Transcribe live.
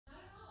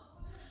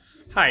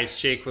Hi,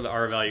 it's Jake with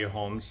R Value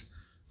Homes.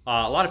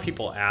 A lot of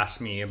people ask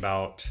me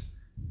about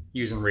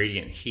using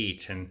radiant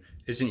heat and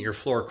isn't your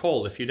floor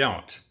cold if you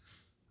don't?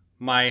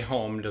 My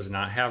home does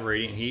not have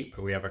radiant heat,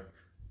 but we have a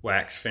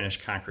wax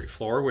finished concrete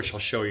floor, which I'll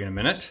show you in a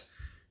minute.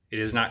 It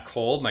is not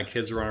cold. My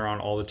kids run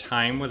around all the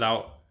time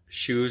without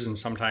shoes and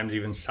sometimes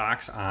even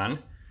socks on.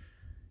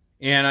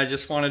 And I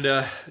just wanted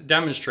to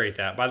demonstrate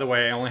that. By the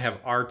way, I only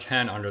have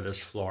R10 under this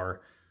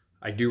floor.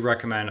 I do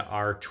recommend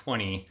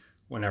R20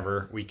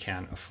 whenever we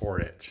can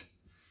afford it.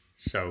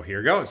 So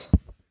here goes.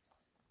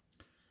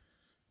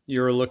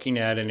 You're looking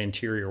at an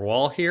interior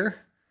wall here.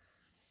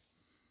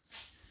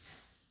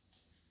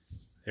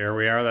 There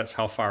we are. That's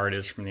how far it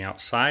is from the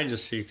outside,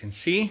 just so you can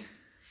see.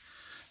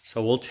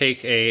 So we'll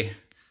take a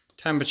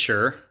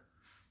temperature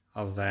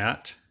of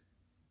that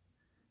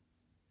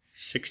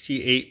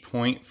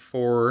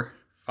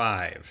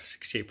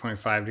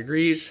 68.45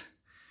 degrees,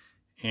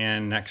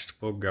 and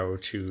next we'll go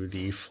to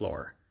the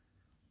floor.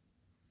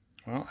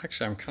 Well,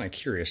 actually, I'm kind of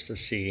curious to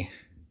see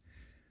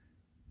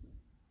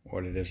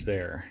what it is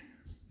there.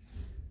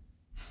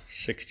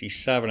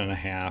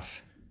 67.5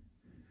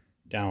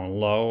 down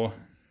low.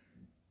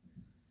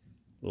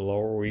 The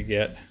lower we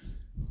get,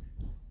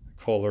 the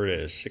colder it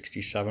is.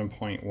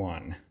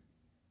 67.1.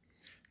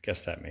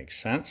 Guess that makes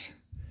sense.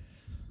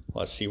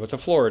 Let's see what the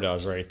floor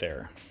does right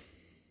there.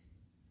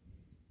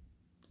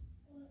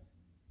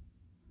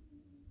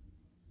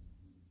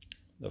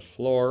 The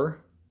floor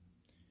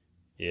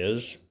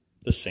is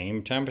the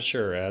same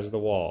temperature as the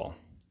wall.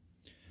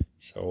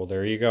 So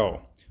there you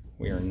go.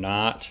 We are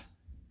not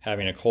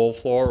having a cold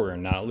floor. We're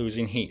not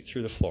losing heat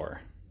through the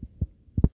floor.